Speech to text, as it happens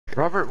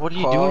Robert, what are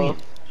you doing?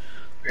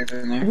 What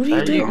are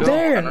you doing?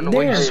 There, I don't know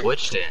why you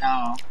switched it.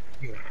 No.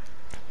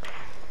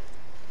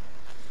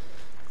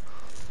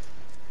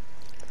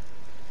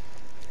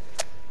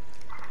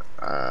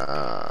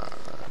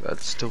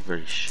 That's still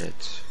very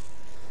shit.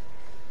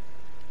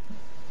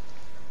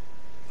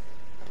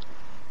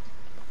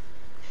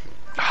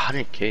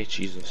 $100K,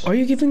 Jesus. Why are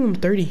you giving him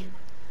 30?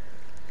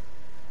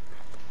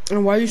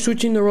 And why are you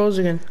switching the roles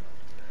again?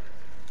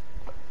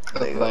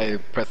 I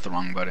pressed the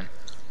wrong button.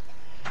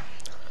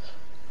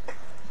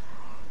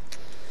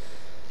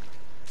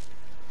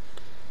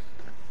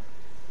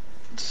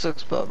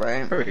 Six butt,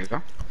 right? There we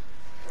go.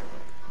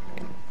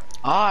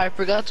 Ah, I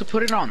forgot to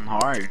put it on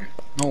hard.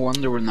 No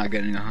wonder we're not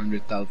getting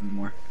 100,000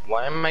 more.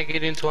 Why am I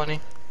getting 20?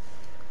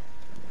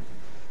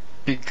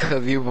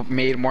 Because you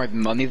made more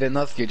money than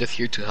us, you're just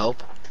here to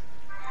help.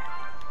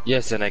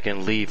 Yes, and I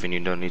can leave and you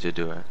don't need to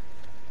do it.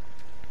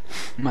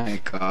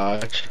 My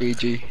gosh,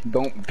 AG,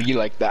 don't be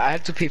like that. I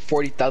had to pay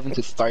 40,000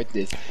 to start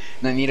this,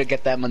 and I need to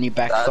get that money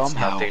back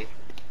somehow. Nothing.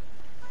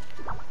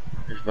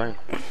 It's fine.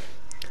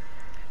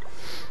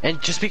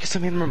 And just because I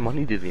made more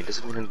money than you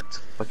doesn't mean to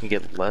fucking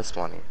get less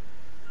money.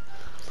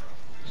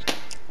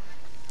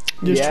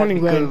 There's yeah, 20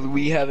 because grand.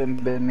 we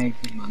haven't been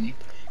making money.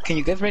 Can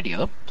you guys ready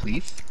up,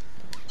 please?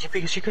 Yeah,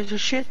 because you guys are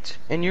shit,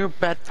 and you're a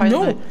bad pilot.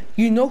 No,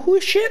 you know who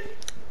is shit?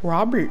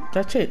 Robert,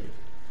 that's it.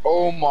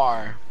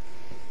 Omar.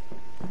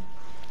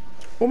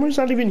 Omar's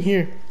not even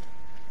here.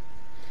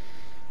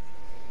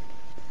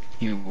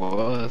 He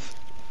was.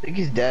 I think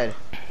he's dead.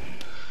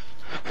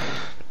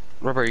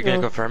 Robert, you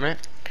gonna confirm it?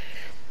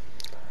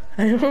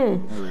 I know.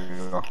 There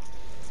we go.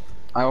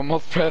 I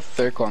almost pressed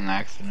circle on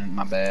accident,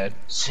 my bad.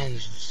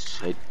 Since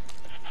I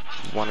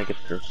want to get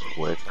there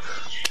quick.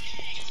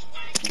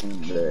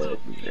 There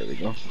we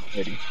go.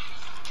 Ready.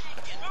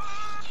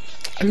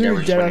 I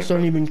really deadass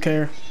don't even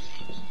care.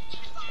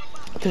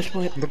 At this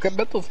point. Look at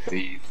Beto's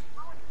face.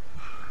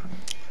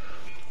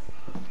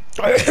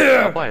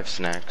 I'll buy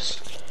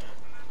snacks.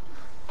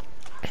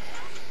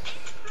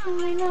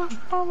 Oh I know.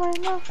 Oh I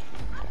know.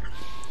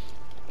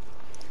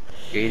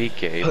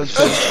 80K.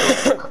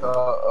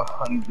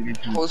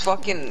 Whose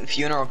fucking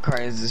funeral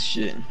car is this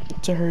shit?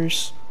 It's a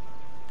hearse.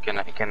 Can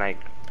I?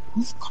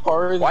 Whose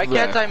car is Why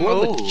that? can't I Who had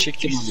the move?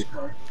 chicken on the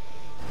car?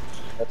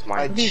 That's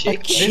mine. A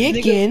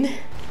chicken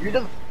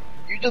You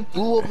just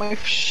blew up my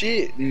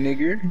shit,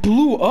 nigger.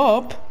 blew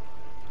up.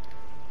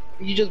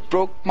 You just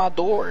broke my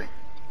door.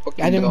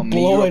 Fucking I didn't dummy,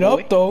 blow you're it a up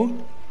boy.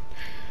 though.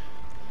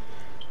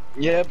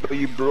 Yeah, but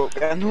you broke.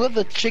 And who had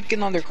the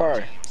chicken on their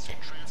car?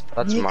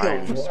 That's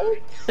mine. What?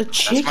 A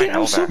chicken? my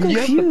I'm so Outback. You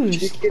have the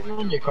confused. chicken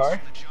on your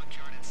car?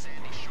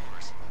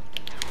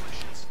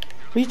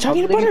 Are you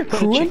talking about our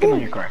crew chicken on emblem?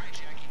 your car?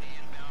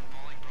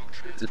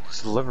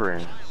 It's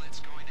delivering.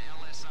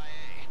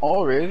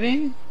 Oh,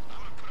 really?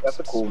 That's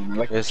a cool one. I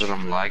like Yes, but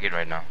I'm lagging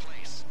right now.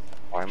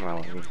 Why am I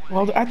lagging?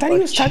 Well, I thought he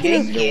was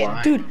talking chicken?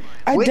 dude,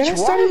 I Which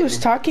just thought he one? was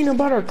talking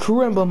about our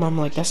crew emblem. I'm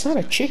like, that's not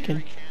a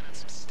chicken.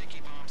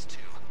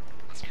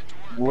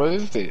 What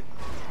is it?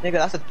 Nigga,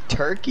 that's a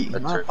turkey, A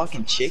not a turkey.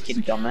 fucking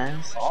chicken,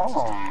 dumbass.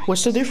 Oh.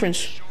 What's the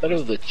difference? I thought it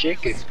was a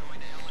chicken.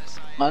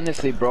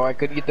 Honestly, bro, I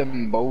could eat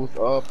them both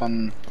up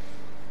and...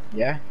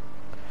 Yeah.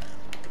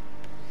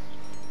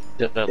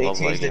 Did I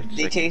love lagging?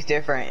 They taste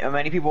different.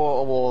 Many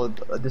people will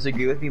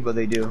disagree with me, but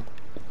they do.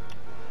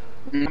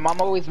 My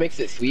mom always makes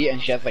it sweet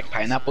and she has like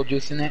pineapple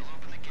juice in it.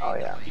 Oh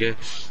yeah.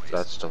 Yes,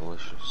 that's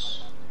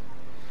delicious.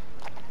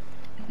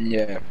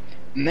 Yeah.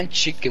 And then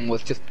chicken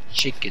was just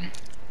chicken.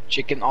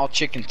 All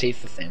chicken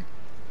tastes the same.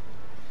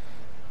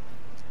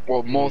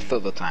 Well, most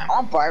of the time. I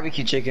want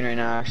barbecue chicken right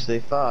now, actually.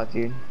 Fuck,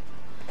 dude.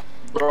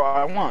 Bro,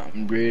 I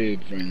want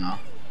ribs right now.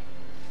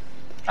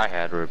 I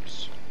had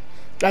ribs.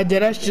 I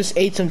just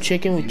ate some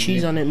chicken with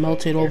cheese on it,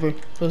 melted over.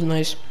 It was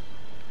nice.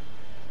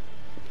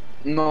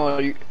 No,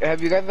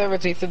 have you guys ever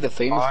tasted the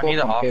famous Oh, I need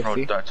an from off-road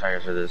KFC?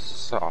 tire for this.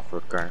 It's an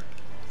off-road car.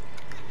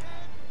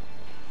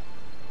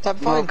 What type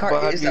of No, fucking but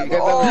car have is you that? guys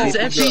Oh, ever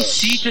This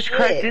tasted NPC just shit.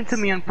 cracked into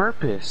me on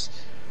purpose.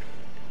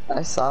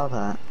 I saw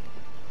that.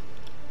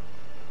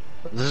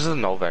 This is a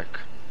Novak.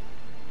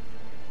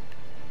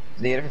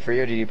 Did you get it for free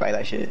or did you buy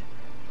that shit?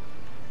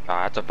 Nah,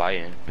 I had to buy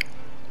it.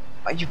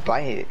 Why'd you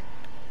buy it?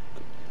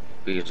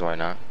 Because why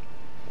not?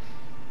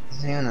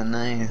 It's even that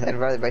nice. I'd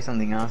rather buy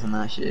something else than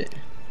that shit.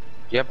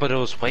 Yeah, but it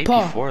was way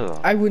Pa, before though.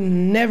 I would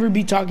never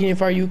be talking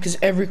if I were you, because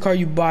every car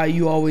you buy,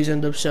 you always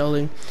end up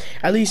selling.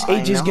 At least I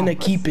AJ is know, gonna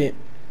but- keep it.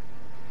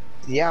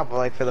 Yeah, but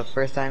like for the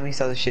first time, we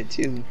saw the shit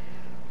too.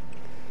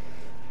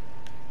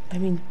 I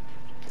mean,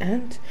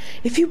 and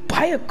if you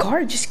buy a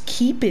car, just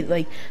keep it.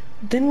 Like,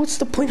 then what's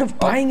the point of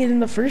buying it in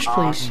the first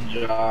place?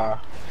 Yeah,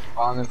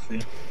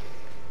 honestly.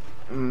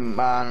 I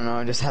don't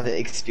know, just have the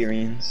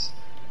experience.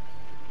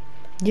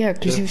 Yeah,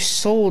 because you've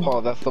sold Oh,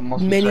 that's the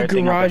most many absurd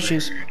thing I've ever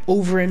garages heard.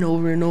 over and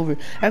over and over.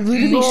 I've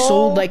literally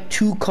sold like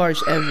 2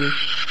 cars ever,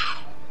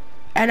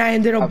 and I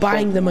ended up I've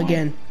buying sold them one.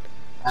 again.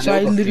 And So I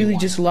it was a literally free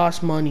just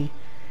lost money.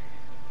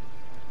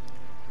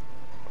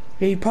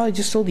 Yeah, you probably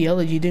just sold the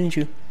elegy, didn't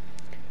you?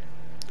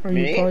 Or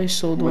you Me? probably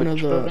sold one of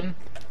Which the one?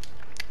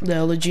 The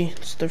Elegy,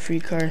 it's the free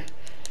car.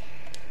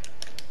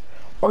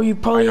 Or you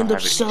probably don't end up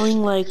have it.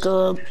 selling like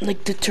the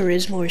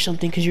Turismo or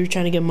something because you're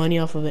trying to get money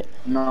off of it.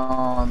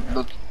 No,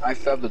 I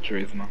sell the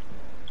Turismo.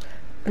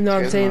 No,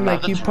 I'm saying Not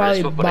like the you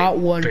probably Turismo, but I bought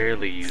one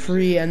barely use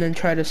free and then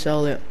try to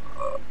sell it.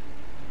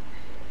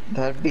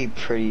 That'd be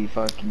pretty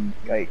fucking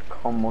like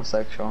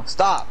homosexual.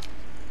 Stop.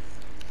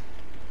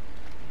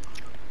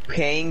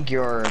 Paying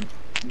your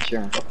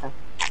insurance. Okay.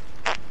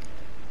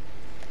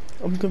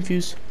 I'm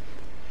confused.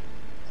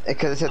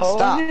 Because it said How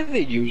stop. long is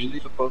it usually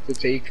supposed to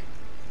take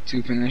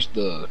to finish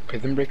the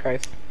prison break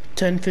heist?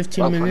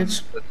 10-15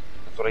 minutes.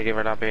 That's what I gave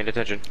her not paying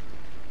attention.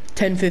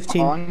 10-15.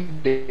 How long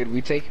did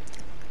we take?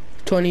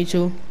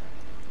 22.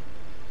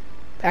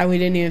 And we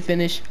didn't even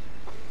finish.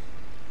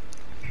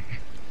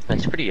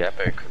 That's pretty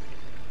epic.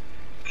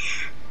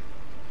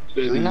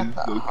 Really not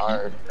that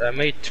hard. I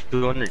made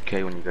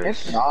 200k when you guys.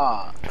 It's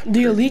not.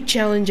 The Elite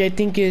Challenge, I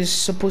think, is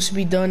supposed to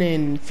be done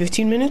in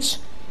 15 minutes.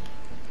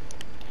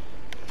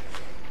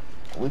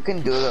 We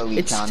can do the elite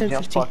It's challenge. Yeah,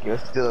 10:15. fuck it.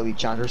 Let's do the elite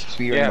challenge. There's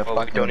speed Yeah, in the but we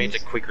fucking don't need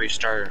list. the quick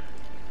restart.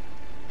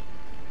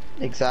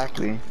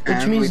 Exactly.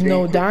 Which means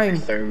no dying.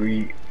 So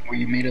we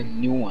made a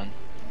new one.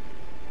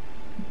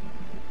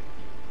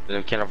 Then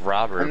we can't have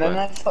robber, And then but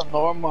that's the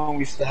normal and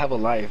we still have a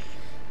life.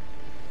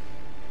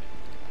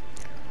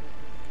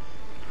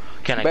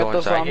 can I go Beto,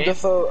 so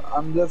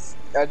inside?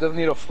 I just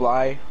need to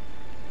fly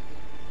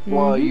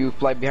while you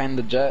fly behind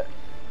the jet.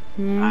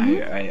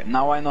 Mhm.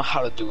 Now I know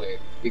how to do it.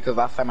 Because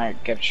last time I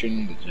kept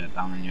shooting the jet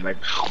down and you're like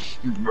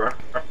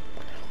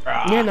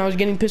Yeah, and I was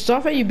getting pissed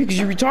off at you because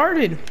you're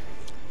retarded.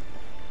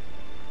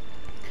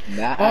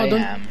 that Oh, I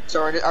don't- am.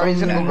 So are we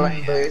just gonna Oh, go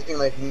yeah. blazing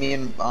like me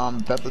and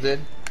Bethel did?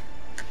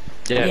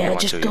 Yeah, if you Yeah,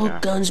 want just to, go yeah.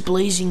 guns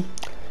blazing.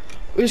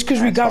 It's because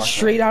we That's got awesome.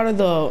 straight out of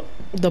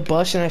the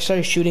bus and I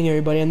started shooting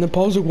everybody and then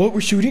Paul's like, what,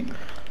 we're shooting?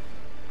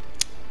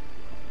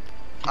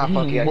 Ah,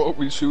 fuck yeah. What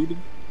we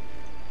shooting?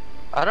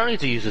 I don't need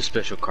to use a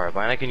special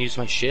carbine. I can use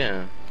my shit.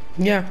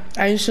 Yeah,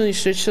 I instantly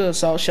switched to the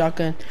assault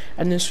shotgun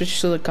and then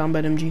switched to the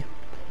combat MG.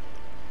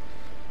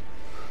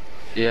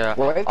 Yeah.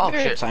 Why is Oh there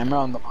a shit. timer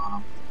on the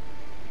bottom?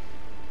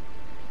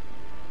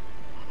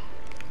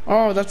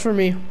 Oh, that's for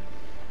me.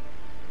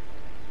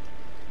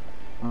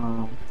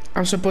 Um,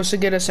 I'm supposed to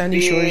get a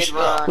Sandy Shores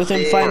Speedrun,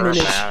 within speedrun. 5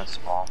 minutes.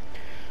 Asshole.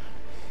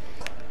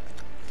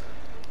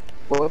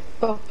 what's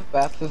the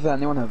fastest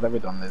anyone has ever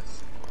done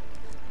this?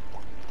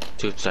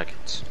 2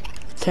 seconds.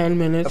 10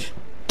 minutes.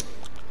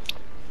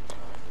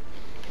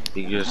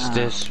 Because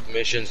this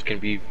missions can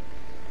be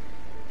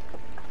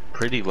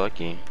pretty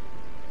lucky.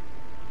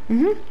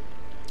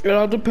 It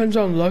all depends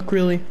on luck,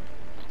 really.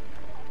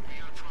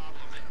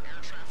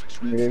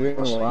 Maybe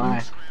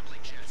why?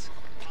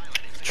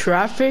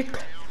 Traffic,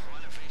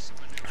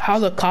 how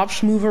the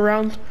cops move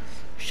around,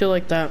 shit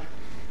like that.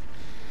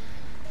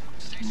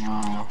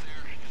 Wow.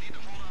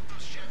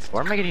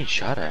 Where am I getting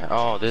shot at?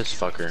 Oh, this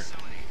fucker.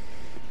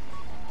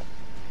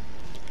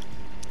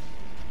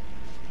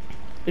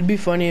 It'd be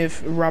funny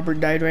if Robert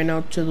died right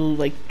now to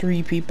like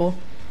 3 people.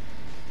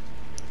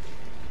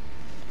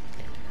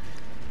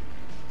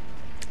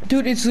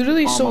 Dude, it's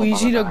literally so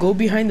easy to go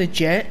behind the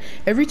jet.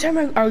 Every time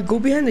I go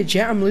behind the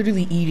jet, I'm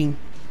literally eating.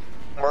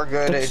 We're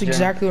good, That's AJ.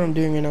 exactly what I'm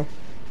doing right now.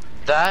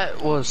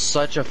 That was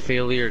such a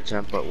failure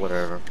attempt, but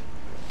whatever.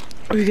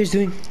 What are you guys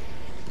doing?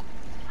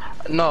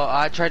 No,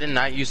 I tried to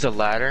not use the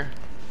ladder,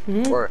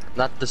 or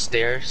not the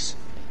stairs,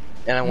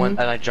 and I went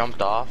and I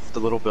jumped off the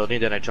little building.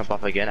 Then I jumped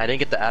off again. I didn't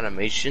get the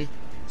animation,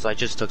 so I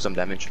just took some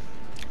damage.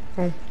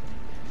 Oh.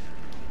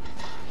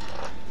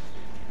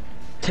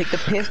 Take the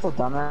pistol,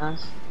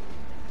 dumbass.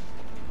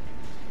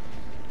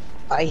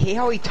 I hate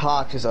how he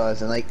talks to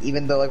us, and like,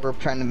 even though like we're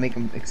trying to make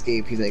him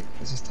escape, he's like,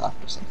 let's just talk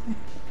or something.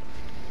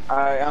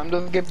 I'm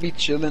just gonna be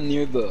chilling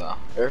near the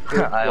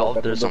airfield. I hope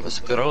Beto there's some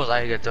doesn't- screws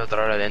I get to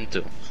throw it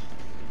into.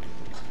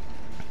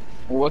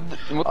 What the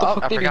Oh,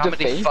 fuck I did you forgot how just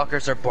many say?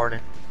 fuckers are boarding.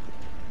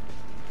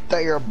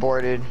 Thought you're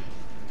aborted.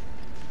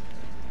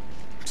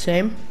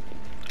 Same.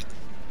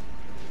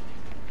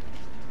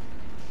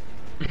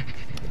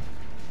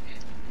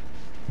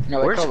 Yeah,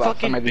 like Where's how last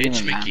fucking time I didn't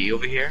bitch even land. McGee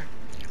over here?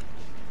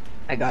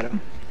 I got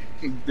him.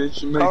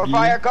 Bitch Cover McGee.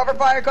 fire! Cover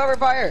fire! Cover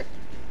fire!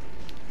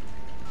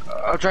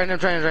 I'm trying.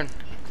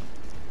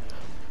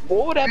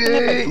 What would happen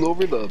if I flew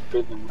over the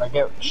prison? Would I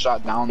get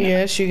shot down there?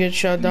 Yes, you get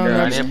shot down. Yeah, I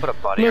That's- didn't put a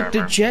body Look, the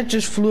armor. jet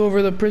just flew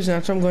over the prison.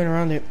 That's why I'm going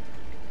around it.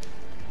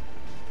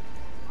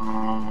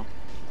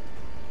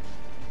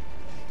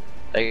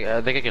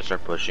 I think I can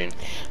start pushing.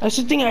 That's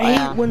the thing I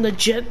hate when the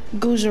jet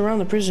goes around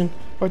the prison.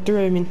 Or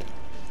through, I mean.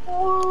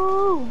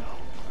 Oh,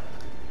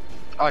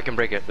 I can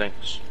break it.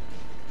 Thanks.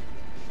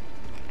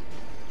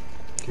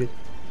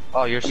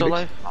 Oh, you're still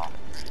alive?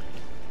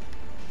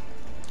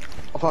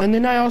 Oh. And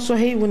then I also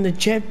hate when the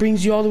jet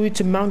brings you all the way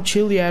to Mount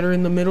Chiliad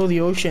in the middle of the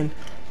ocean.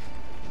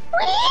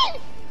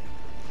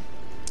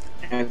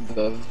 And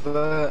does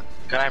that?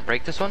 Can I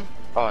break this one?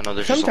 Oh no,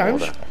 there's just a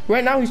Sometimes. hole there.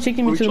 Right now he's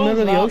taking me to the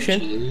middle of the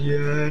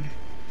ocean.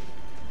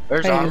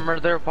 There's Hey. armor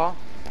there, Paul.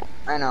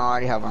 I know, I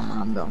already have armor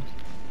on though.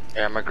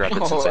 Yeah, I'm gonna grab it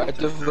since Oh, I I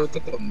just looked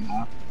at the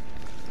map.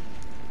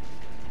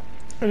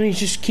 I mean,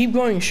 just keep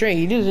going straight.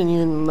 He doesn't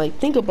even like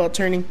think about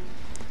turning.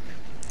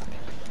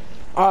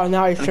 Oh,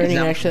 now he's turning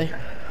actually.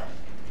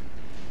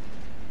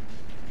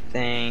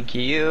 Thank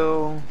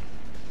you.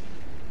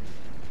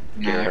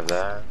 Get rid of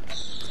that.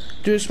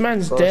 Dude, this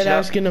man's Close dead up.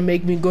 ass gonna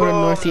make me go to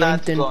North That's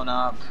Yankton. blown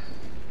up.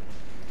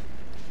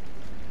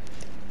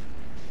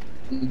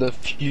 The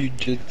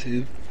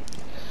fugitive.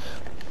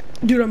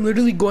 Dude, I'm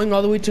literally going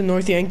all the way to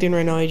North Yankton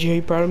right now. AJ, are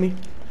you proud of me?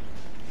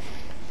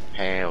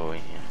 Hell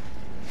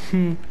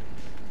yeah.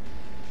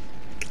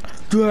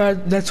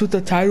 Dude, that's what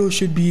the title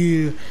should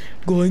be.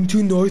 Going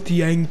to North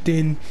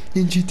Yankton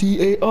in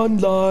GTA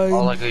Online.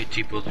 All like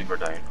 8 building were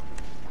dying.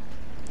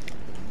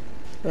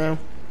 Yeah.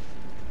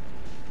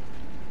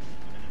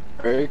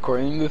 Are you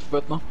recording this,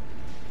 but no?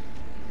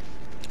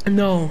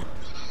 No.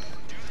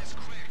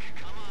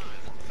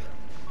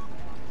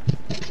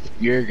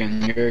 Jurgen.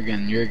 Not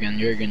Jurgen,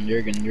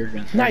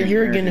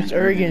 it's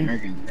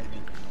Ergen.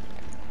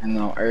 I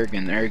know,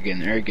 Ergen.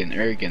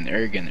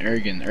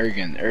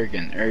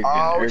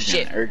 Oh,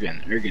 shit.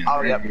 Ergen.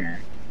 Oh, yep.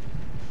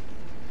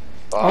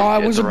 Oh, I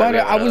was about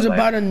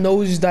to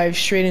nosedive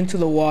straight into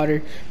the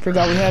water.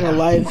 Forgot we had a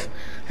live.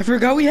 I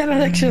forgot we had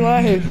an extra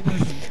live.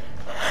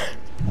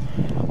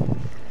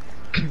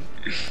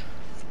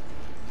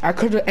 I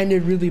could have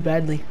ended really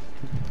badly.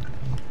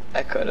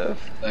 I could have.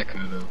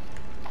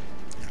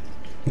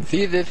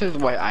 See, this is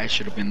why I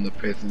should have been the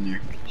prisoner.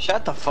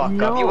 Shut the fuck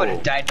No. up. You would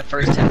have died the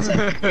first 10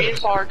 seconds.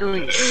 People are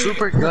doing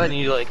super good, and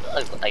you're like,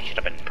 I should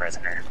have been a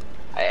prisoner.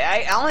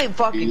 I only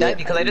fucking died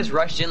because I just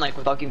rushed in like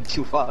without giving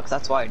 2 fucks.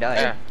 That's why I died.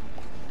 Yeah.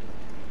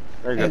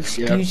 Very good.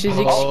 Excuses,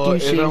 Oh,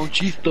 excuses. era un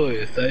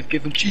chiste, ¿sabes qué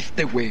es un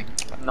chiste, güey?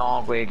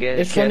 No, güey, get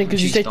It's funny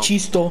because you said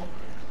chisto.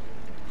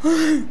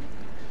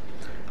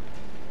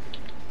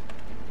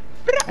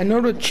 I know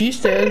what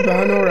chiste is, but I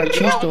don't know what a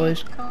chisto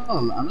is.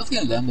 Oh, I'm just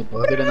gonna land the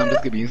bucket and I'm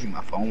just gonna be using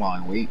my phone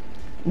while I wait.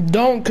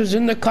 Don't, because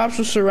then the cops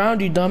will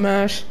surround you,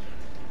 dumbass.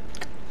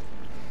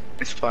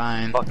 It's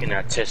fine. Fucking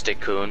autistic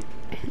coon.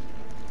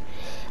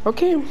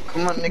 Okay.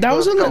 Come on, Nick, That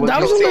was a let's go, that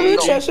let's was a go, little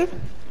let's go.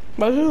 excessive.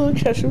 That was a little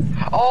excessive.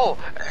 Oh!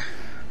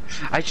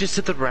 I just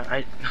hit the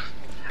I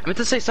meant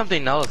to say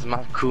something else,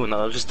 not coon.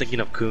 I was just thinking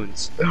of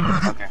coons.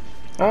 Okay.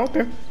 Oh,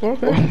 okay.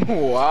 Okay.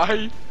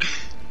 Why?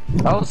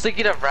 I was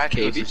thinking of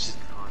raccoons. KB? It's just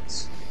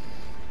coons.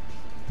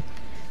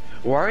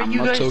 Why are I'm you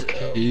not guys? so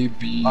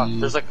KB. Oh,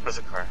 there's a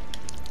car.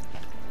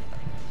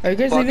 Are you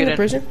guys Fuck leaving it the in.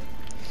 prison?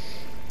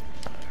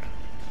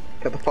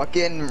 Got the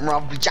fucking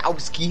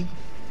Robjowski.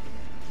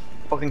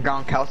 Fucking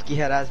Gronkowski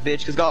head ass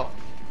bitch. Let's go.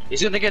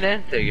 He's gonna get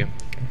in. Take him.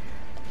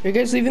 Are you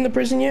guys leaving the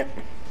prison yet?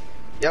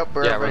 Yep,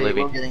 we're Yeah, we're ready.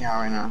 leaving. We're getting out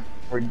right now.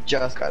 We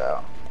just got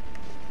out.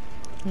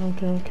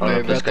 Okay, okay. Oh,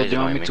 Hey, this Beto, guy's do you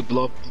want annoying me to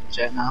blow up the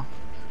jet now?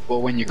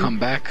 Well, when you come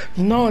back?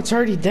 No, it's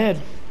already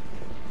dead.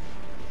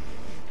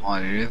 Oh,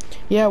 it is?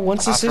 Yeah,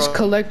 once it says Afro,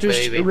 Collector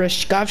baby.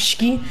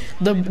 Reshkovsky,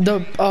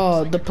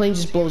 the plane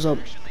just blows up.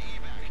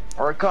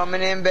 We're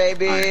coming in,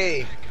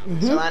 baby.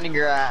 Mm-hmm. Landing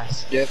your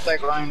ass. Yeah, it's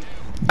like Ryan.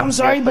 I'm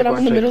sorry, Yeah, but I'm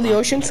in the like middle of the one.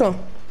 ocean, so.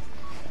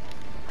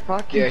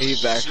 Fuck Yeah, you.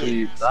 he's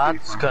actually.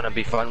 That's gonna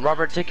be fun.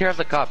 Robert, take care of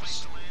the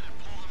cops.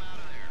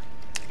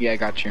 Yeah, I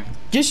got you.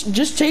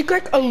 Just take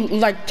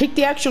take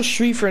the actual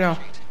street for now.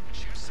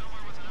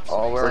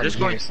 Oh, We're just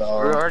going. so.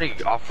 We're already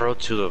off road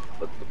to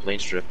the plane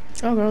strip.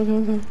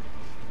 Okay.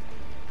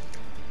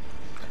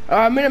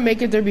 I'm gonna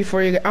make it there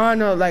before you. Oh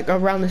no, like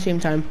around the same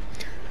time.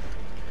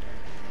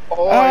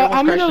 Oh, I almost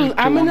I'm crashed gonna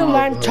into I'm one gonna of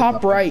land the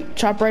top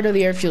helicopters. right of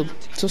the airfield.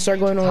 So start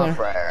going over Top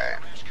there. right.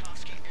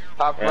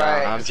 Top Yeah,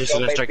 right. I'm Let's just go,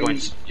 gonna start baby.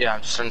 going. Yeah,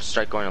 I'm just gonna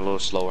start going a little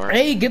slower.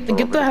 Hey, get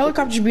the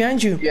helicopters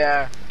behind you.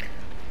 Yeah.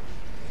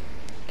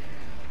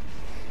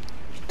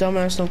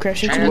 Dumbass, don't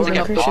crash into Trying me. to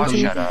Don't take a crash dog into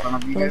me. shut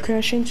up. Don't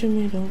crash into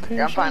me. Don't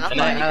Yeah, I'm crash. fine. I'm And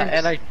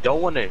fine. I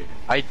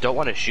don't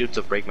want to shoot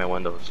to break my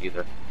windows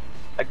either.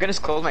 I could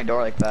just close my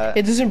door like that.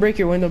 It doesn't break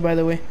your window, by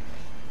the way.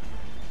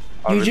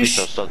 I You really just-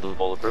 so stuck with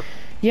bulletproof.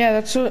 Yeah,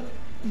 that's what.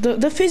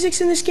 The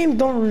physics in this game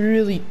don't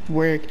really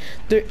work.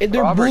 They're Robert,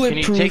 can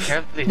you bulletproof, take care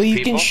of these but you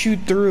can people? shoot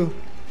through.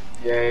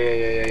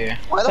 Yeah.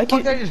 Why the Like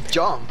fuck it- did I just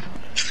jump?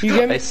 You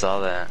get I me? saw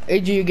that.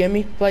 AJ, you get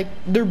me? Like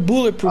they're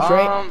bulletproof,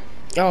 right?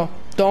 Oh,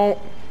 don't.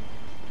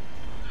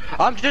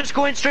 I'm just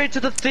going straight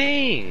to the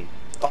thing.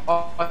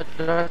 Oh, I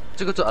have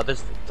to go to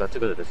others. I have to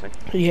go to this thing.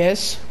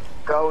 Yes.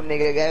 Go,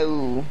 nigga,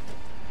 go.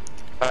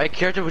 My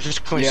character was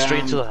just going Yeah,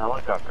 straight to the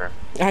helicopter.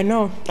 I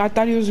know. I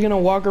thought he was gonna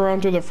walk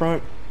around through the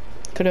front.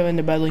 Could have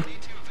ended badly.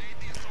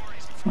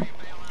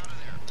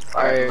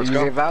 Alright, let's you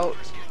go. leave out?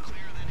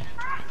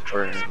 We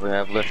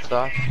have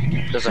liftoff.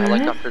 There's a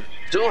helicopter.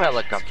 2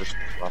 helicopters,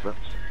 Robert.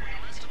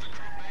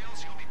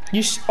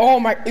 Oh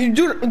my,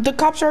 dude, the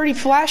cops are already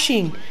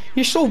flashing.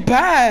 You're so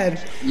bad.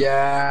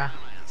 Yeah.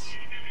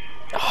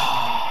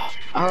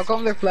 How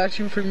come they're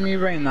flashing for me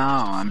right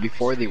now and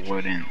before they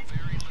wouldn't?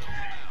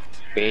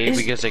 Maybe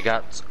because they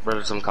got rid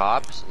of some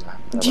cops.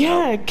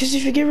 Yeah, because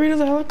if you get rid of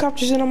the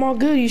helicopters, then I'm all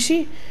good. You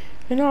see?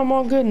 You know, I'm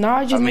all good. Now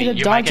I just need to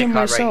you might dodge get him caught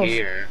myself. right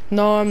here.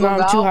 No, I'm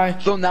not. I'm too high.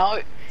 So now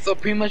So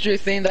pretty much you're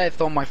saying that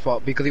it's all my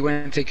fault because he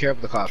went to take care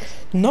of the cops.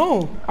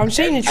 No, I'm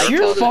saying it's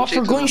your fault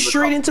for going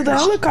straight into the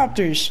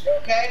helicopters.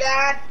 Okay,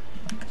 Dad.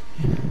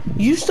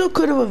 You still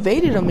could have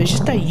evaded them. It's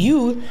just that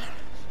you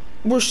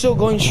were still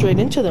going straight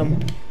into them.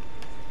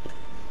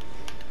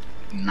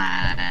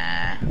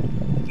 Nah.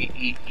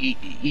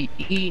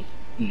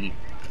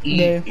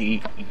 There.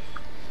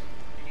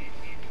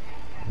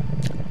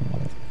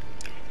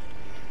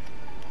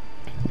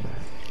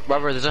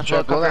 Robert, there's a Should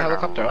I blow the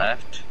helicopter helicopter up?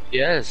 left.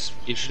 Yes,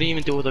 you shouldn't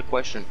even deal with the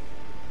question.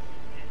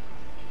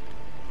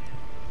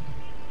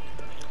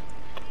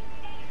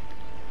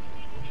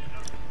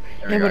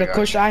 Yeah, but of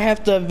course I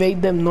have to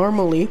evade them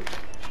normally.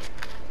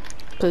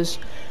 Because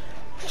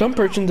some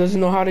person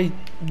doesn't know how to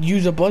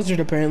use a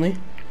buzzard apparently.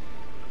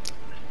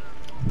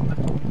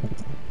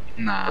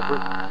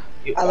 Nah.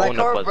 I like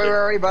how we're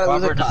already about to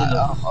lose Robert doesn't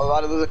know. a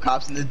lot of lose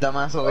cops and this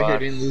dumbass over here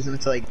didn't lose them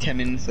until like 10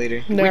 minutes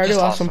later. They already just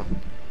lost lost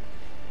them.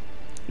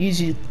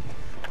 Easy.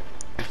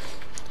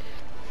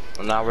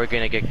 Well, now we're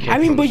gonna get kicked. I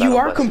mean, from but the you battle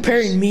are bus.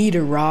 comparing me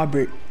to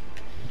Robert.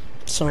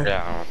 So.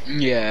 Yeah.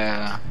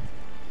 Yeah.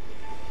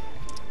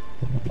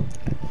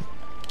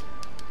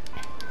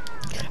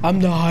 I'm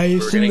the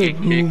highest We're in gonna the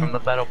get kicked from room. the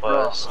battle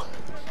bus.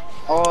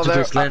 Oh, Dude, there,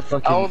 this land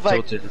fucking I was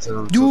like, tilted.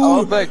 Dude, I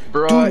was like,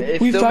 bro, dude,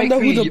 it we still found makes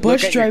out who me the look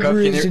bus at your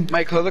driver cup, is. and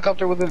my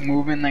helicopter wasn't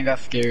moving and I got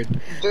scared.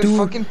 Dude,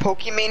 fucking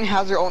Pokemon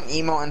has their own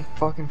emote in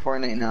fucking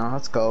Fortnite now.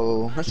 Let's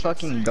go. Let's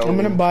fucking go. I'm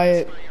gonna buy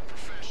it.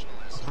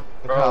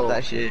 Pop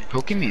that shit.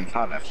 Pokemon's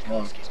hot as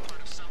fuck.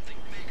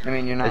 I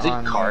mean, you're not Is it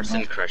on.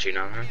 Carson crushing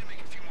on her?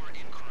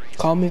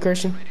 Call me,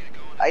 Carson.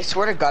 I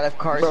swear to God, if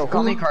Carson, Bro,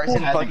 call me who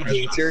Carson hasn't fucking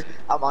hates her,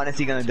 I'm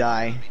honestly gonna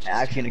die. I'm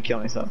actually gonna kill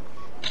myself.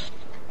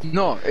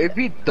 No, if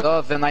he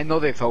does, then I know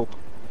there's hope.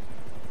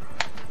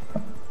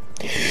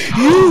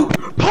 You!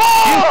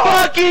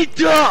 Fucking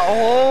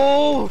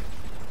oh!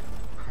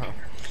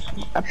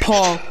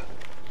 Paul.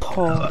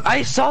 Paul.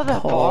 I saw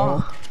that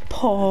ball.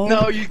 Paul.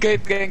 No, you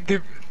guys can't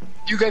give.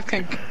 You guys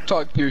can't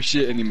talk your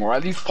shit anymore.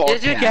 At least Paul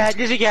Yes, you can. can.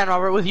 Yes, you can,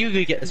 Robert. With you,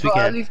 you can. Yes, we No,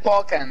 at can. least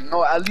Paul can.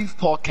 No, at least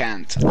Paul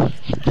can't.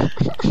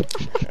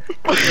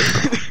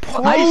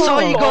 I saw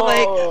you go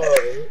like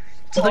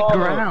to the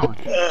ground.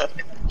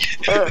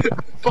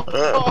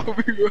 Oh,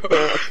 we were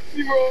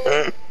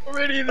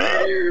already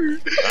there.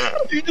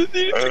 You just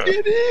needed to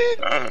get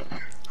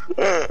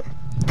in.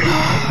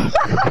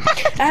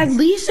 At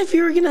least if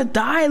you were gonna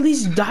die, at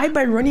least die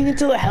by running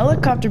into the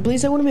helicopter,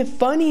 please. That would have been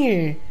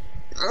funnier.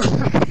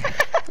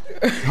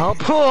 Oh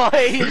boy,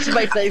 this is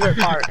my favorite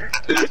part.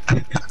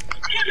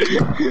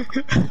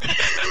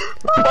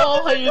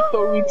 Oh, you're so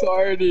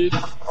retarded.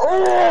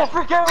 Oh,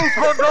 forget me,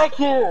 come back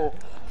here.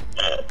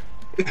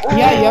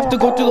 Yeah, you have to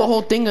go through the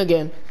whole thing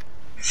again.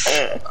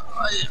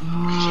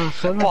 Paul,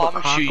 I'm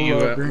gonna shoot you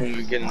when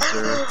we get into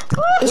it.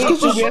 It's Wait, so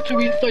because we have to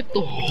restart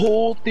the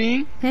whole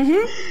thing?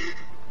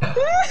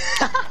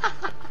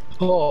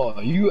 Oh,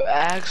 you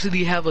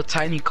actually have a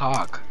tiny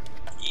cock.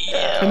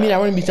 I mean, I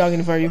wouldn't be talking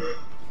if I were you.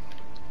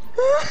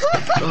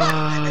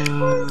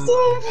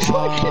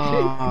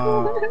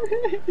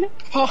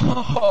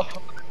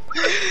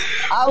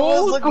 I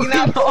was looking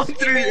at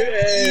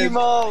the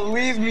emo.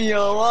 Leave me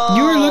alone.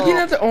 You were looking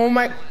at the. Oh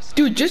my.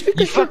 Dude, just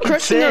because you're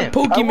crushing a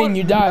Pokemon,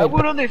 you I died.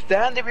 would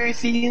understand if you're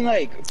seeing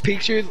like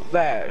pictures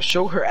that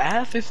show her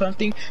ass or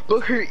something,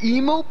 but her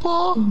emo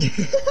paw?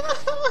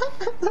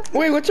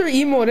 Wait, what's her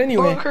emote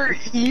anyway? But her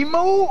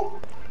emo?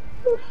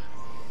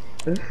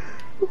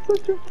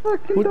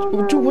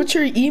 What's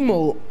your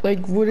emote?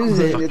 Like, what is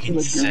it?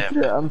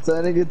 I'm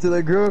sending it to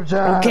the group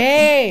chat.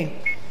 Okay.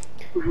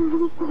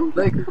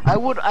 Like I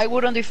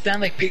would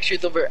understand like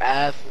pictures of her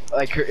ass,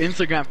 like her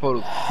Instagram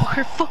photos. But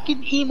her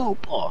fucking emo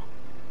paw.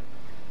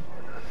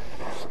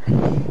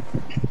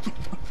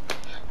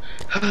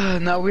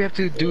 Now we have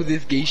to do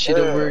this gay shit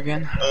over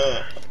again.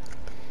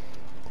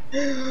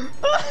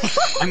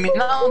 I mean,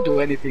 I don't do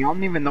anything. I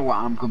don't even know why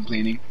I'm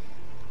complaining.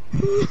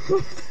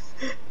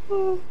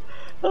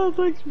 That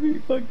looks pretty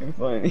fucking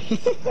funny.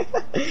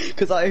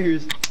 Cause I hear.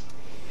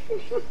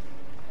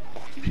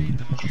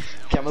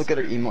 Okay, I'm look at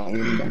her emo.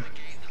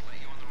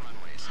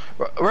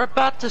 We're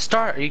about to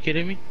start. Are you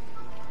kidding me?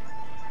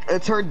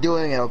 It's her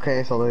doing it,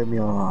 okay? So leave me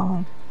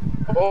alone.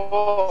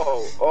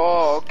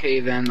 Oh, okay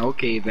then.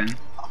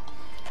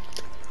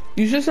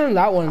 You should send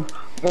that one.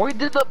 Why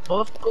did the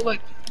buff go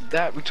like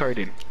that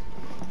retarded?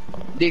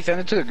 They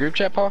send it to the group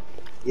chat, Paul?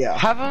 Yeah.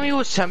 Having me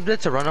with template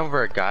to run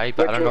over a guy,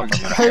 but I don't know if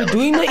I'm gonna Her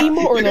doing the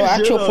emote or the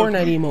actual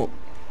Fortnite emote?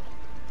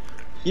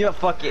 Yeah,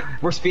 fuck it.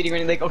 We're speeding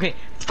running. Like, okay,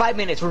 it's 5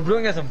 minutes. We're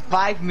doing this in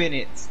 5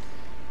 minutes.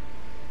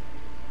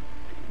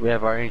 We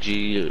have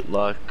RNG,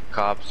 luck,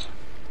 cops,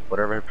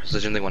 whatever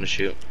precision they want to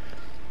shoot.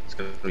 It's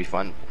gonna be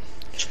fun.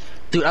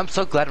 Dude, I'm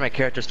so glad my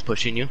character's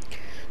pushing you.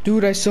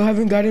 Dude, I still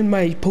haven't gotten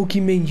my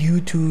Pokemon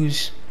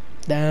U2s.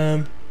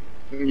 Damn.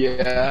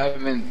 Yeah,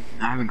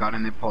 I haven't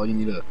gotten it, Paul. You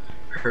need to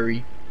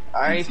hurry. I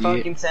already See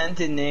fucking sent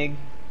it, Nig.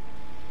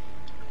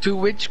 To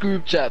which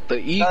group chat? The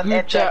E Not group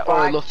at the chat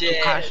or Los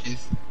budget.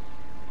 Tukashis?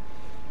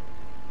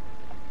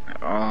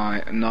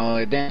 No,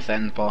 it didn't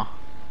send, Paul.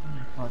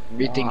 Fuck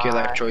Rethink your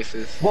life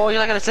choices. Whoa, you're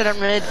not gonna send a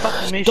mid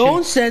fucking mission.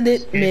 Don't send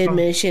it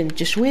mid-mission.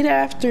 Just wait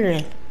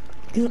after.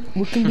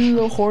 We can be a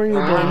little horny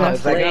about that.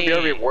 Is that gonna be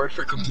a reward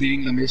for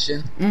completing the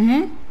mission?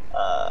 Mm-hmm.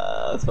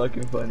 That's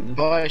fucking funny.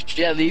 But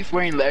yeah, at least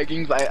wearing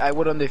leggings, I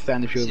would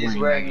understand if she was She's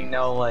wearing wearing leggings.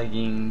 no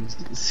leggings,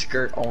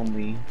 skirt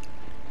only.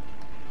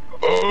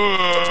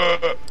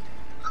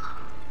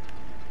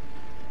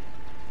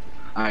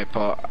 Alright,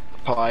 Paul,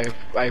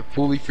 I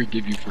fully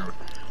forgive you for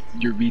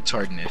your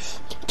retardness.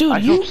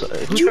 Dude,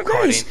 Who's you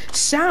guys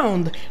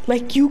sound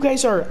like you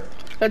guys are,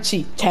 let's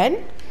see,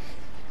 10?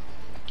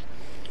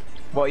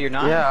 Well, you're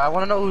not. Yeah, I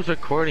want to know who's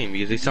recording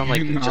because they sound like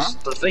You just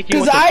thinking.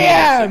 Because with the I penis,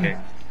 am! okay?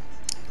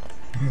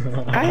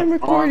 I am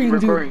recording, I'm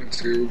dude. recording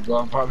too, but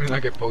I'm probably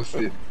not gonna post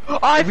it. Oh,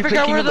 I If you're forgot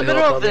taking we're in the the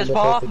middle hill, of this, I'm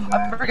Paul. gonna post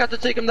I forgot to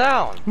take him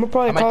down. I'm gonna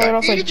probably call it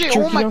off like AJ, oh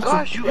jerking my off.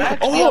 gosh, you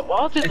actually have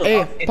autism.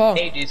 Hey, It's Paul.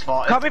 AJ's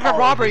fault. Call me It's for all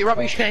robbery. AJ's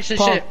Robbery, you fault. can't say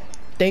Paul, shit.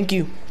 thank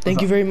you.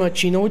 Thank you very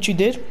much. You know what you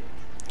did?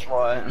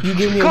 What? You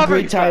gave me a Cover,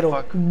 great you fat title.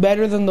 fuck.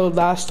 Better than the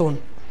last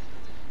one.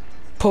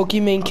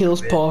 Pokemon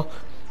kills Paul.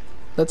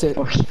 That's it.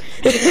 That's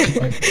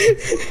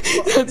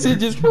it,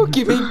 just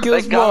Pokemon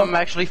kills Thank God Paul. I'm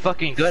actually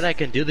fucking good. I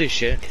can do this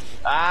shit.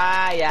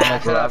 Ah, yeah.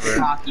 Forever.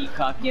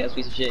 Cocky ass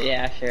piece of shit.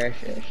 Yeah, sure.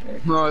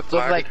 No, it's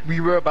just like we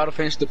were about to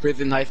finish the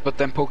prison heist, but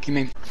then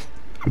Pokemon.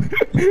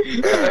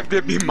 That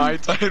could be my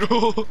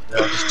title. Yeah,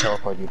 I'll just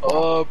teleport you.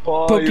 Oh,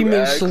 Paul, you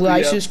Pokemon actually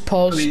slices have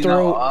Paul's clean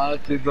throat.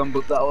 autism,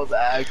 but that was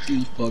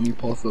actually funny,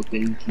 Paul. So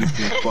thank you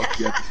for fuck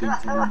you at the same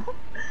time.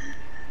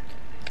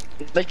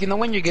 It's like, you know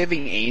when you're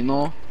giving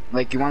anal,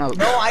 like you wanna.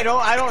 No, I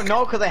don't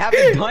know because I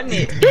haven't done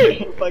it.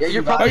 Yeah,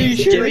 you're Are probably you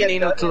sure? Giving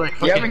anal to like You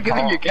fucking haven't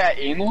given Paul. your cat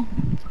anal?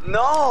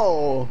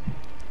 No.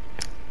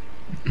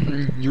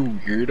 You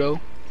weirdo.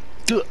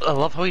 Dude, I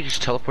love how he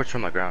just teleports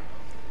from the ground.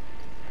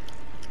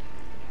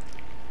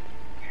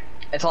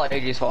 It's all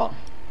AJ's fault.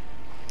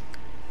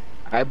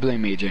 I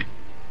blame AJ.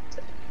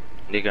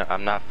 Nigga,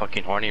 I'm not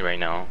fucking horny right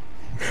now.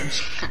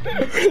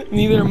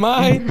 Neither am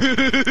I.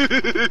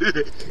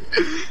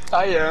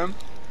 I am.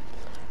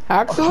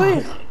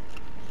 Actually,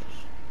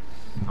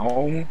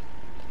 No.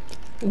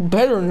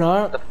 better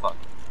not. What the fuck?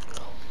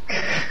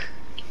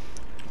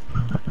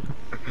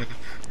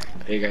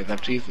 Hey guys, I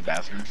have to use the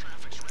bathroom.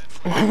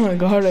 Oh my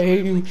god, I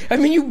hate you. I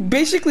mean, you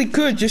basically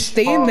could just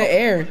stay in the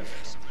air.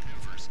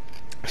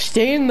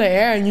 Stay in the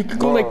air and you could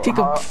go like take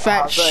a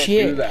fat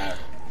shit.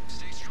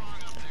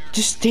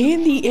 Just stay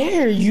in the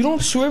air. You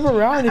don't swerve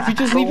around if you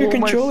just leave your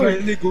controller.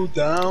 Go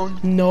down.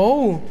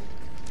 No.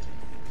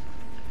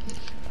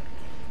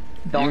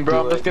 Don't Bro, do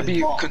I'm just it. gonna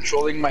be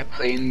controlling my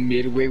plane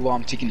midway while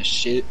I'm taking a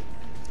shit.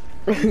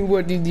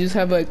 What, did you just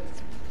have like,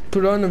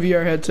 put on a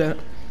VR headset?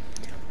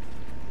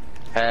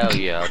 Hell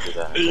yeah, I'll do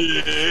that.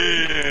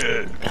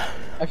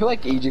 I feel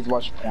like AJ's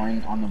watched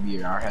porn on the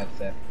VR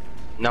headset.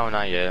 No,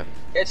 not yet.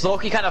 It's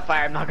low-key kind of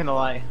fire. I'm not gonna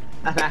lie.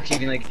 I'm actually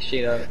being like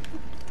straight up.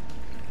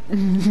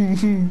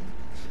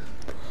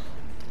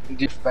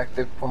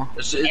 Defective, Paul.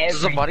 Is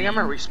the body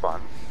armor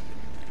respawn?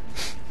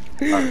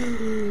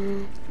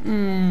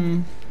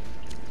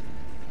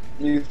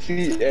 You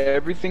see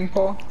everything,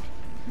 Paul?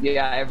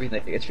 Yeah,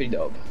 everything. It's pretty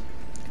dope.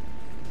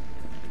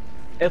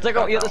 It's like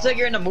it's like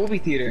you're in a movie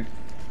theater.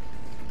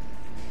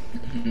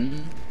 Mm-hmm.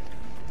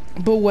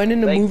 But when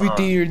in the Like, movie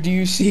theater do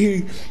you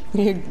see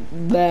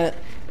that?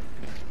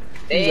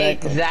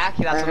 Exactly. That's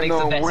what I makes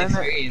the know, best when-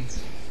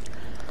 experience.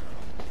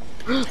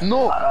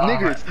 No,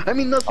 niggers. I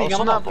mean nothing.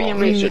 I'm not being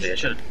racist. I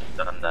should have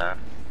done that.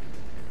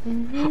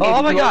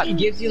 Oh my God. It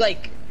gives you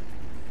like,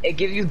 it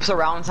gives you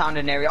surround sound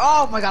in area.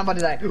 Oh my god, I'm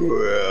about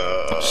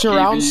to die.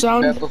 Surround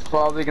sound? Beth was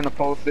probably gonna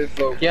post this,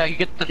 so. Yeah, you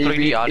get the KB,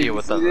 3D if audio you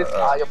with see the. this,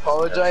 I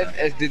apologize.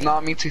 It did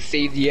not mean to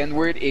say the N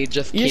word. It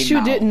just Yes, came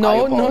you did. out.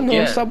 No, I no, no.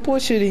 apologize. Stop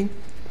bullshitting.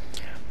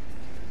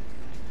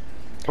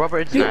 Robert,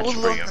 it's Dude, natural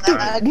for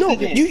you. No,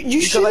 you Because I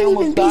shouldn't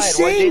almost even be died. One day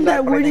saying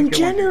that but I word in didn't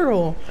kill him.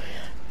 general.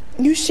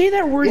 You say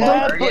that word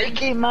Yeah, like. but it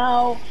came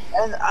out,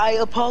 and I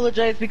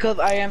apologize because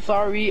I am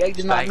sorry. I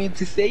did not mean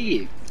to say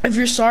it. If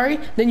you're sorry,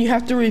 then you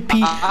have to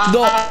repeat.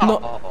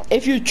 No.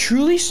 If you're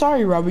truly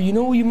sorry, Robert, you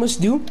know what you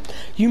must do?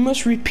 You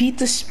must repeat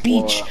the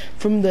speech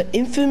from the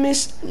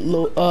infamous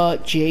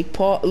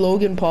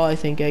Logan Paul, I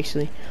think,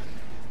 actually.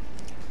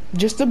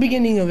 Just the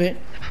beginning of it.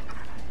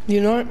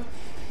 You know what?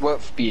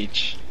 What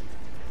speech?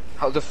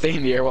 I'll just stay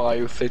in the air while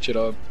I switch it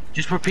up.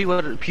 Just repeat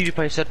what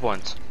PewDiePie said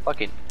once.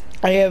 Fucking.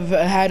 I have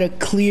had a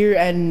clear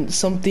and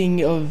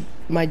something of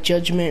my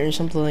judgment or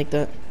something like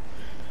that.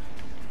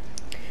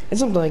 It's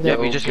something like Yeah, that.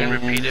 we just can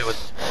repeat it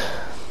with.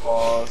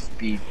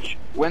 Speech.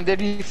 When did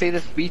he say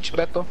the speech,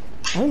 Beto?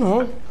 I don't know.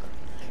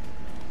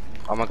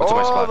 I'm gonna go to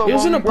my spot. the It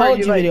was an one where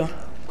he, apology like, video.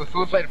 The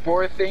Suicide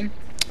Forest thing?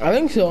 I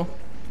think so.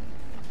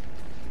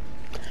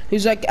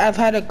 He's like, I've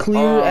had a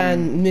clear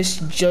and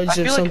misjudged I of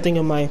feel like- something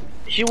of my.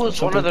 He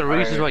was one of the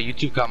reasons why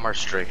YouTube got more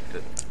strict.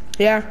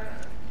 Yeah.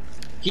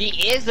 He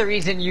is the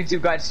reason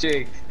YouTube got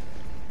strict.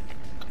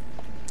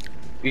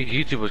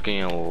 YouTube was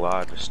getting a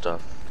lot of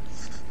stuff.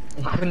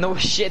 No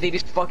shit, they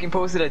just fucking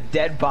posted a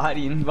dead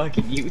body in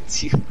fucking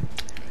YouTube.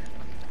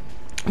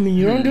 I mean,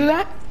 you don't do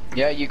that?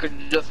 Yeah, you could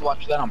just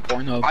watch that on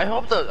Pornhub. I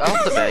hope the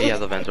vent. Yeah,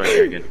 the vents right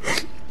here. Good.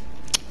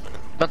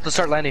 About to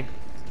start landing.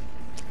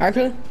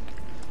 Actually,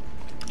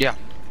 Yeah.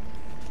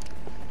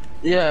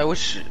 Yeah, I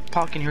wish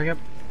Paul can hurry up.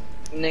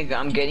 Nigga,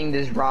 I'm getting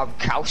this Rob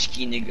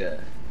Kowski,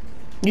 nigga.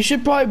 you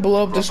should probably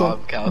blow up this one.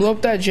 Rob Kowski. Blow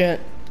up that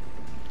jet.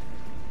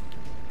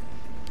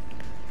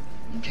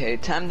 Okay,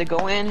 time to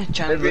go in.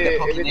 Time to If look it- at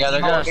if Pokemon. it- Yeah,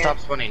 they're gonna stop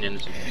spawning in.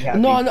 Yeah,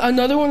 No,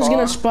 another one's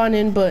gonna spawn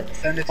in, but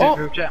Send it to oh, the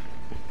group chat.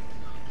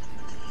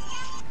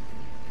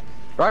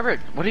 Robert,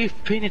 what are you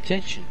paying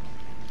attention?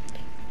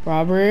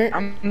 Robert.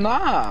 I'm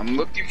not. I'm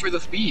looking for the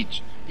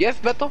speech. Yes,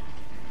 Beto?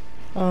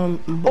 Oh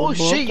blow up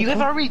shit, the you guys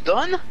phone. already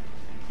done?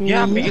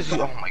 Yeah, because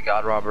oh my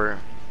god, Robert.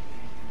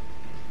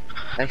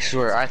 I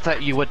swear, I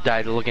thought you would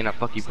die looking at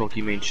fucking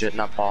Pokemon shit,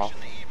 not Paul.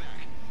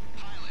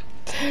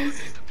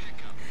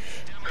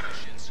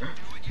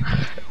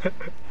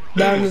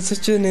 That was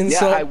such an Yeah,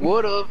 insult. I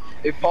would've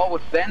if Paul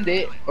would send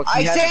it, but I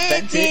he hasn't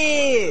sent sent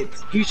it!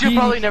 You should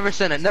probably never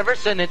send it. Never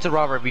send it to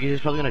Robert because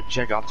he's probably gonna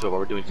check off to it while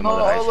we're doing some No,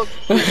 other I'll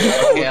ice. look.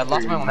 Okay, I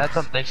lost my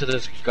momentum thanks to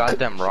this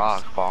goddamn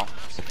rock, Paul.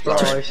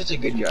 Oh, you're such a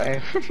good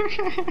guy.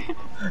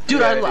 Dude,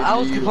 Yeah, I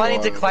was you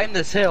planning to are. climb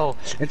this hill,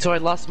 and so I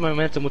lost my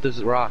momentum with this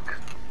rock.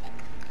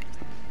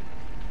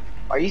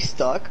 Are you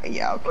stuck?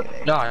 Yeah,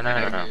 okay. No.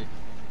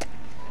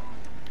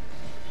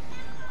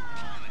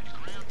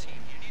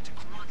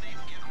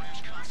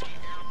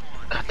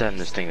 God damn,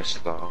 this thing is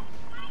slow.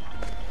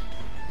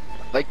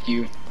 Like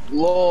you.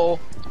 Lol.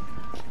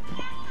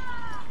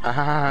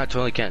 Ah, I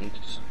totally can't.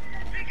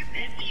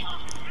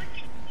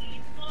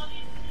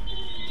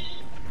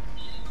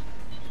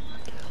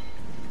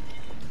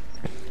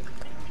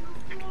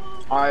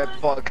 Alright,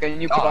 Paul, can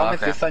you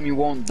promise okay. this time you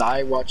won't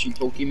die watching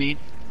Pokemon?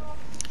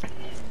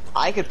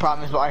 I could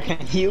promise, but I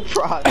can you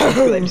promise?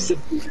 I'm just in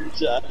the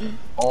chat.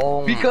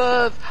 Oh,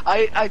 Because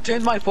I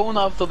turned my phone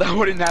off so that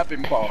wouldn't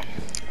happen, Paul.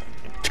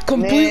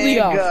 Completely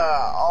Nigga.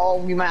 off.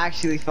 Oh, we might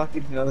actually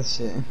fucking know this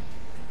shit.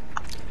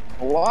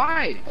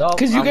 Why?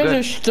 Because you guys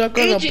are stuck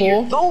on a AJ, pole.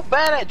 you're so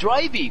bad at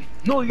driving.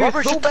 No, you're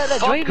Robert, so shut the bad at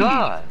fuck driving.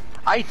 up.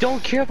 I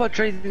don't care about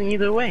driving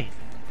either way.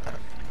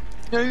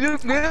 You're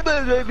so bad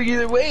at driving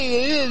either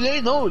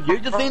way. No, you're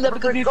just saying that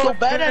because you're so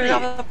bad at it.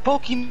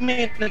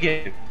 Pokemon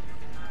again.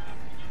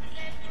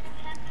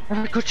 I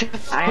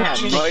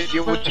have no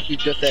idea what you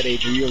just said,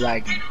 AJ. You're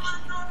lagging.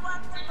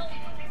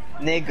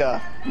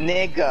 Nigga.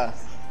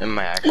 In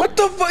my action. What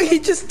the fuck? He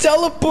just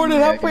teleported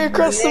halfway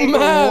across the Nigga,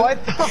 map.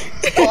 what the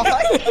fuck?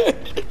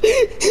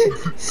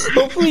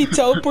 Hopefully he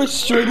teleports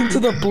straight into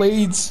the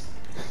blades.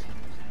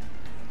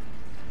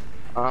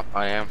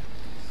 I am.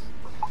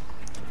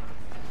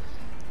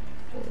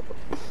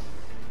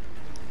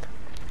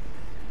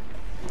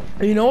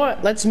 You know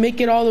what? Let's make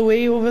it all the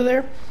way over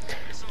there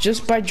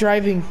just by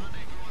driving.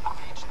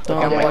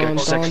 I'm like a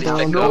sexy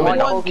thing. No one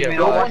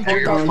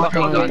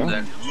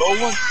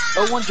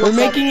We're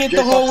making it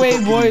the whole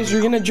way, boys.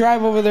 We're gonna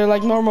drive over there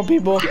like normal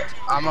people.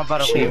 I'm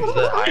about to leave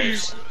the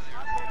ice.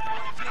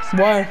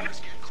 Why?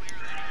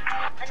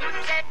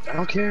 I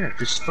don't care.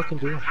 Just fucking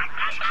do it.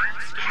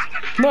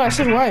 No, I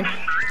said why.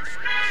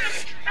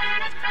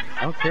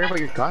 I don't care about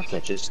your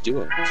content. Just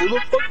do it. Who the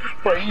fuck is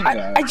playing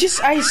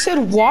that? I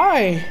said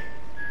why.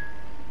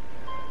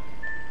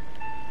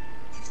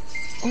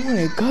 Oh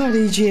my god,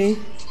 AJ.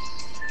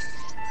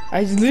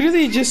 I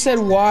literally just said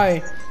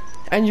why.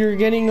 And you're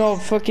getting all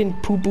fucking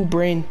poo-poo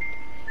brain.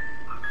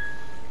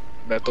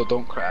 Beto,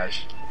 don't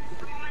crash.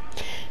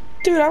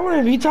 Dude, I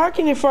wouldn't be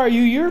talking if I were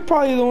you. You're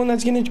probably the one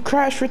that's gonna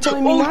crash for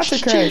telling me not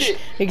to crash. shit.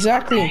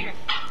 Exactly.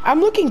 I'm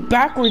looking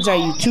backwards at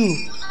you too.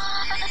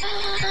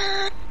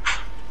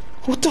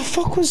 What the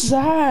fuck was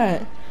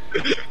that?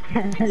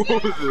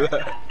 What was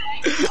that?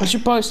 I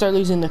should probably start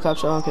losing the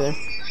cups. Oh, okay.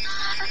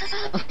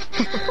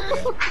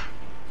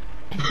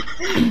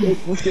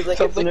 This kid's like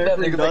Something it's that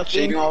nerf nigga like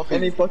shaking reduction, off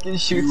and he fucking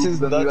shoots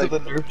his nuts with a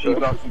nerf shoot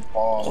gun. off his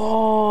paw.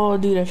 Oh,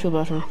 dude, I feel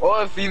bad for him. Oh,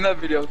 I've seen that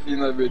video.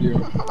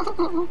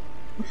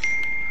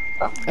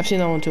 I've seen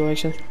that one too,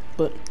 actually.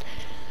 But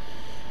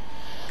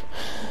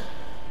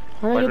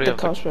how do I Why do get we the have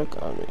cups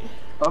back on me?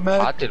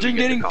 How did we Imagine get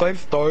getting the 5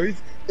 stars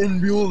in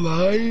real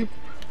life.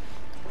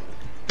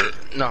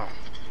 No.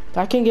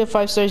 I can get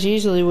 5 stars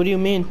easily. What do you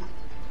mean?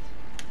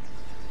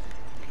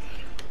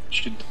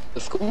 Should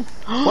let's go.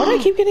 Why do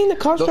I keep getting the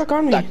cups back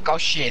on me? That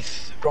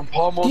cautious from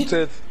Paul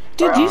Montes.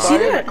 Dude, do you see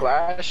that?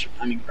 Crash.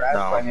 I mean, crash.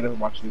 No. I need to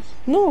watch this.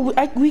 No,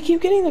 we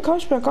keep getting the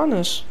cups back on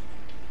us.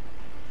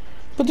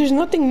 But there's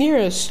nothing near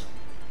us.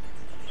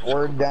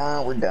 We're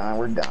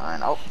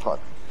done. Oh, fuck.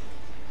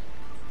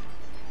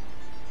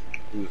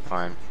 You'll be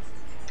fine.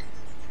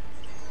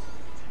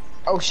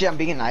 Oh shit, I'm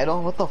being an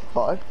idol? What the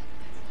fuck?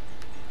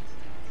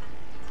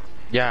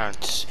 Yeah.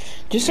 Just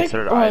like,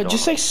 Considered idle.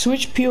 just like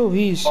switch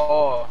POVs.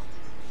 Oh,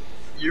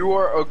 you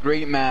are a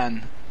great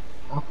man.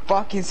 Oh,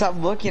 fucking stop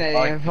looking at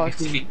it and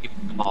fucking...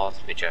 Balls,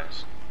 bitch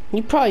ass.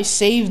 You probably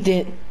saved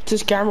it to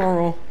his camera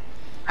roll.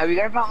 Have you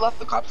guys not left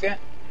the cops yet?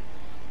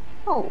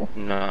 Oh.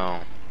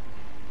 No.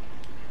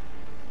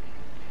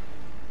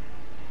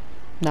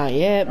 Not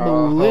yet,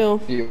 but we will.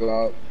 Help you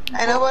out.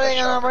 Ain't nobody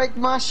gonna break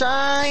my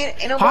shine.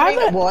 Ain't nobody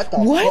gonna... What the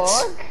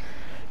fuck?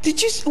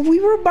 Did you? We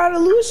were about to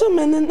lose him,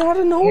 and then out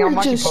of Yeah, nowhere, I'm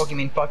watching just.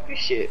 Pokemon. Fuck this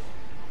shit.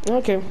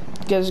 Okay,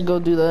 guys, go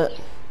do that.